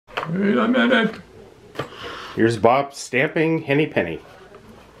Wait a minute. Here's Bob stamping Henny Penny.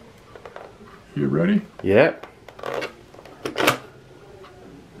 You ready? Yep.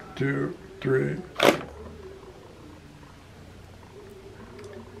 2, 3.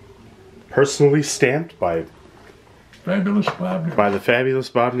 Personally stamped by Fabulous Bob Newman. by the fabulous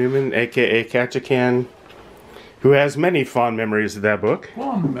Bob Newman, aka Ketchikan, who has many fond memories of that book,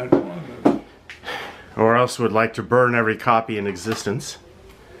 or else would like to burn every copy in existence.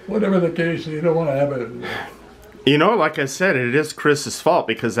 Whatever the case, you don't want to have it. You know, like I said, it is Chris's fault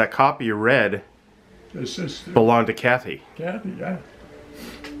because that copy you read belonged to Kathy. Kathy, yeah.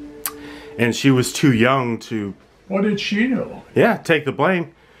 And she was too young to... What did she know? Yeah, take the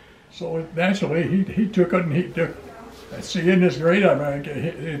blame. So naturally, he took it and he took... See, in this grade, I mean,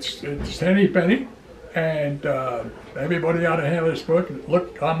 it's Henny Penny, and everybody ought to have this book.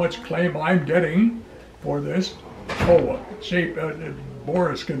 Look how much claim I'm getting for this. Oh, see,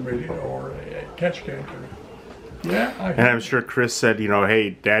 Boris can read it, or Ketchikan can read it. Yeah. And I'm sure Chris said, you know, hey,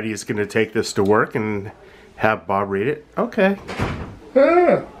 Daddy's going to take this to work and have Bob read it. Okay.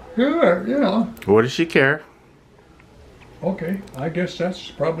 Yeah, you know. What does she care? Okay, I guess that's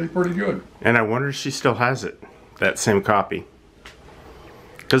probably pretty good. And I wonder if she still has it, that same copy.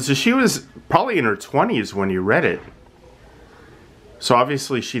 Because she was probably in her 20s when you read it. So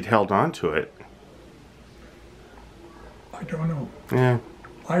obviously she'd held on to it. I don't know. Yeah.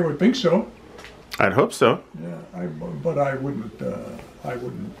 I would think so. I'd hope so. Yeah, but I wouldn't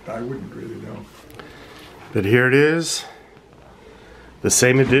really know. But here it is. The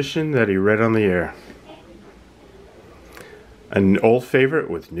same edition that he read on the air. An old favorite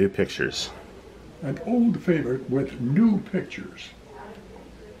with new pictures. An old favorite with new pictures.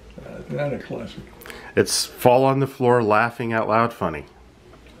 That a classic. It's fall on the floor laughing out loud funny.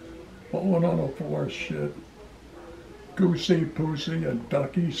 Falling on the floor shit. Goosey Poosey and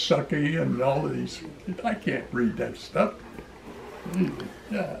Ducky Sucky and all of these. I can't read that stuff.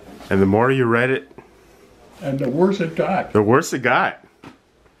 Yeah. And the more you read it, and the worse it got. The worse it got.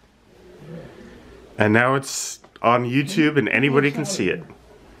 And now it's on YouTube and anybody can see it.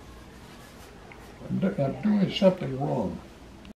 I'm doing something wrong.